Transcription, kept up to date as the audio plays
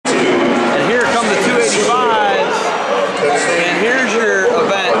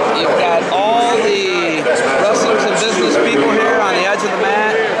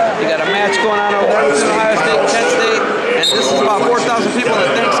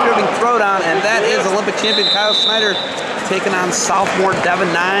champion Kyle Snyder taking on sophomore Devin,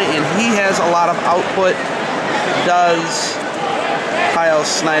 and he has a lot of output. Does Kyle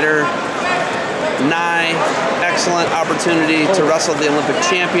Snyder. Excellent opportunity to wrestle the Olympic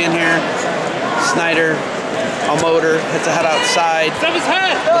champion here. Snyder, a motor, hits a head outside.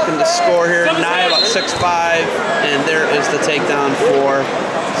 Looking to score here. About 6'5", and there is the takedown for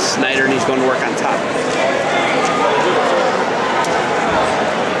Snyder, and he's going to work on top.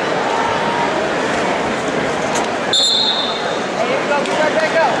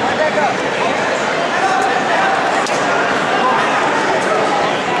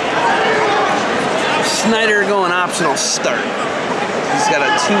 Snyder going optional start. He's got a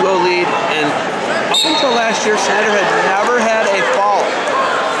 2-0 lead, and up until last year, Snyder had never had a fall.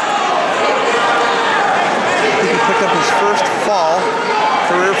 He picked up his first fall,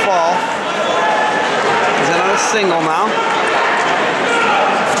 career fall. He's in on a single now.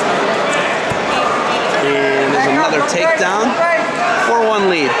 And there's another takedown. 4-1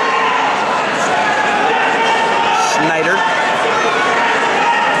 lead. Snyder.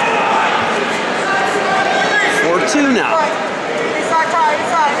 4-2 now.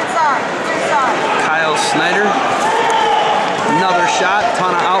 Kyle Snyder. Another shot,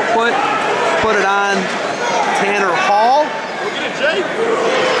 ton of output. Put it on Tanner Hall.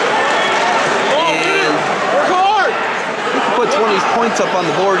 And he can put 20 points up on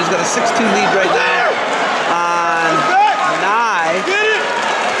the board. He's got a 6-2 lead right now on Nye.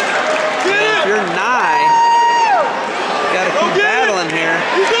 If you're Nye, you gotta keep battling here.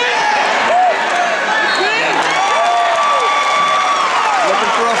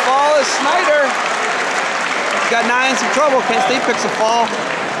 Looking for a fall is Snyder. He's got Nye in some trouble. Kent State picks a fall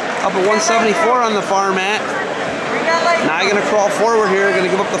up at 174 on the far mat. Nye gonna crawl forward here, gonna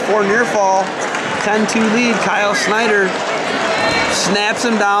give up the 4 near fall. 10-2 lead. Kyle Snyder snaps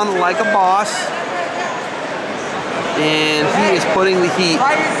him down like a boss. And he is putting the heat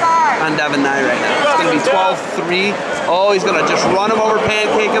on Devin Nye right now. It's going to be 12-3. Oh, he's going to just run him over,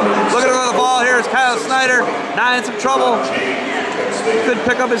 pancake him. Look at him on the ball here. It's Kyle Snyder. Nye in some trouble. Could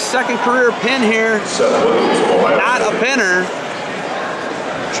pick up his second career pin here. Not a pinner,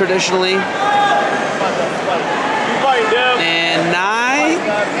 traditionally. And Nye,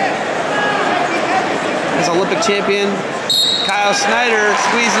 as Olympic champion, Kyle Snyder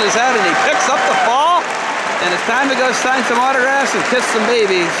squeezing his head, and he picks up the fall. And it's time to go sign some autographs and kiss some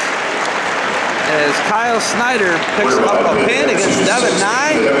babies. As Kyle Snyder picks up a pin against Devin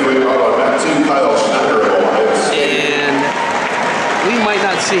Nye. And we might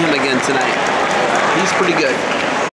not see him again tonight. He's pretty good.